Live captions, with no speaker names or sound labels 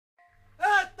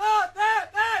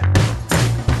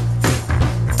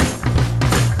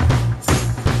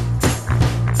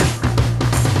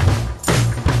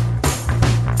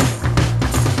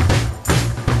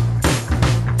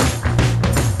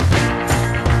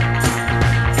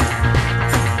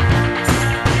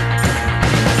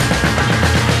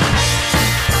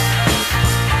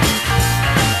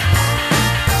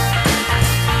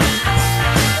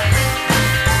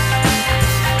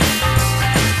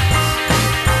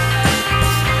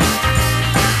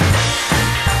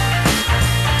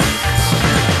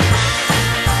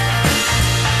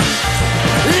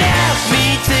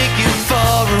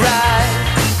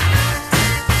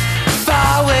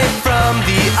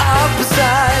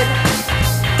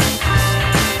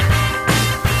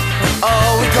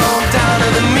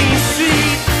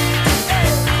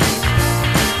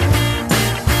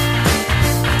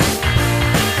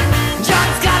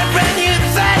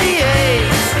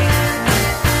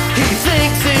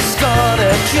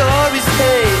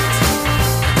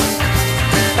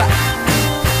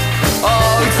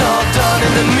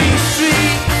the mean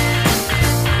street.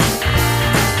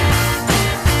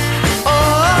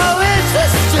 Oh, it's a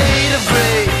state of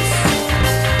grace,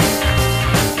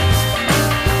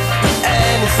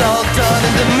 and it's all done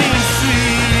in the mean street.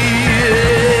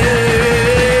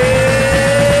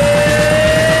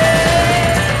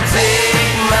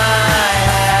 Take my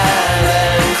hand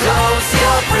and close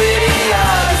your pretty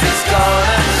eyes. It's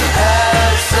gonna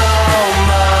have so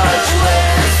much when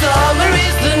summer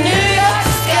is the New York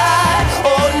sky.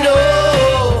 Oh no,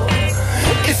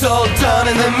 it's all done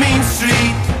in the mean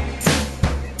street.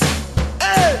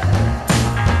 Hey!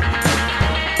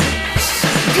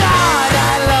 God,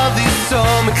 I love these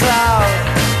summer clouds.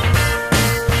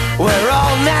 We're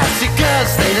all nasty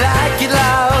 'cause they like it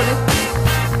loud.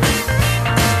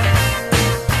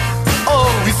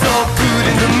 Oh, it's all good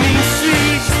in the mean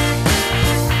street.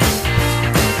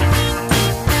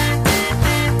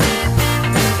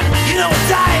 You know,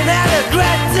 Diane had a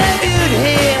great debut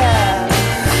here,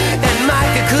 and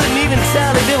Micah couldn't even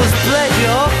tell if it was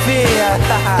pleasure or fear.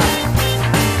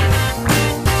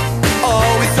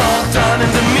 Oh, it's all done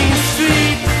in the mean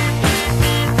street.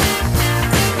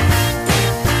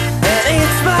 And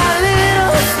it's my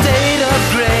little state of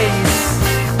grace.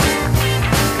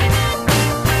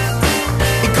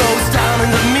 It goes down in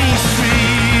the mean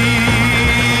street.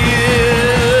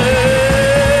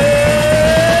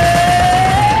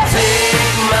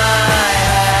 Take my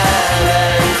hand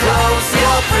and close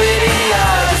your pretty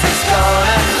eyes. It's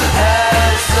gonna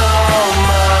have so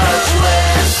much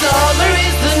when summer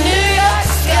is the New York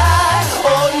sky.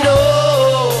 Oh no,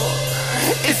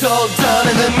 it's all done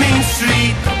in the mean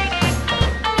street.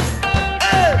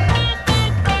 Hey!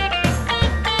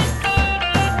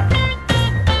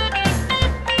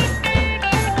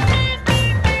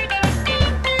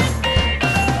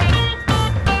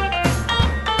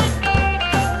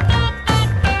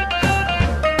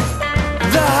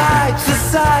 The heights, the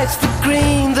sights, the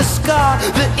green, the scar,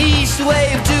 the east way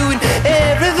of doing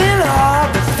everything hard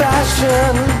but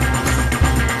fashion.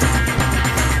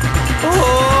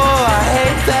 Oh, I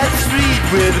hate that street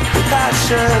with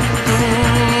passion.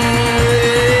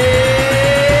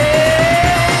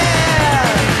 Yeah.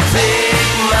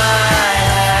 Take my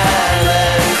hand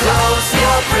and close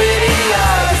your pretty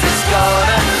eyes. It's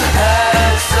gonna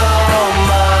have so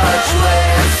much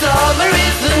when summer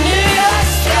is the New York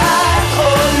sky.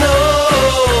 Oh no,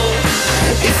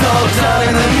 it's all done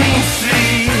in the mean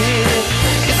street.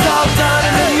 It's all done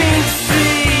in the mean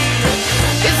street.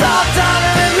 It's all done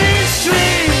in the mean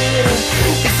street.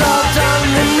 It's all done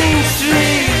in the mean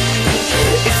street.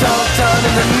 It's all done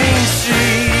in the mean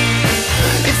street.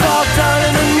 It's all done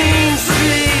in the mean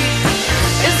street.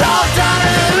 It's all done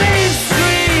in the mean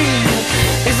street.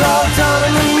 It's all done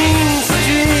in the mean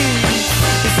street.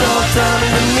 It's all done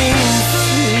in the mean street.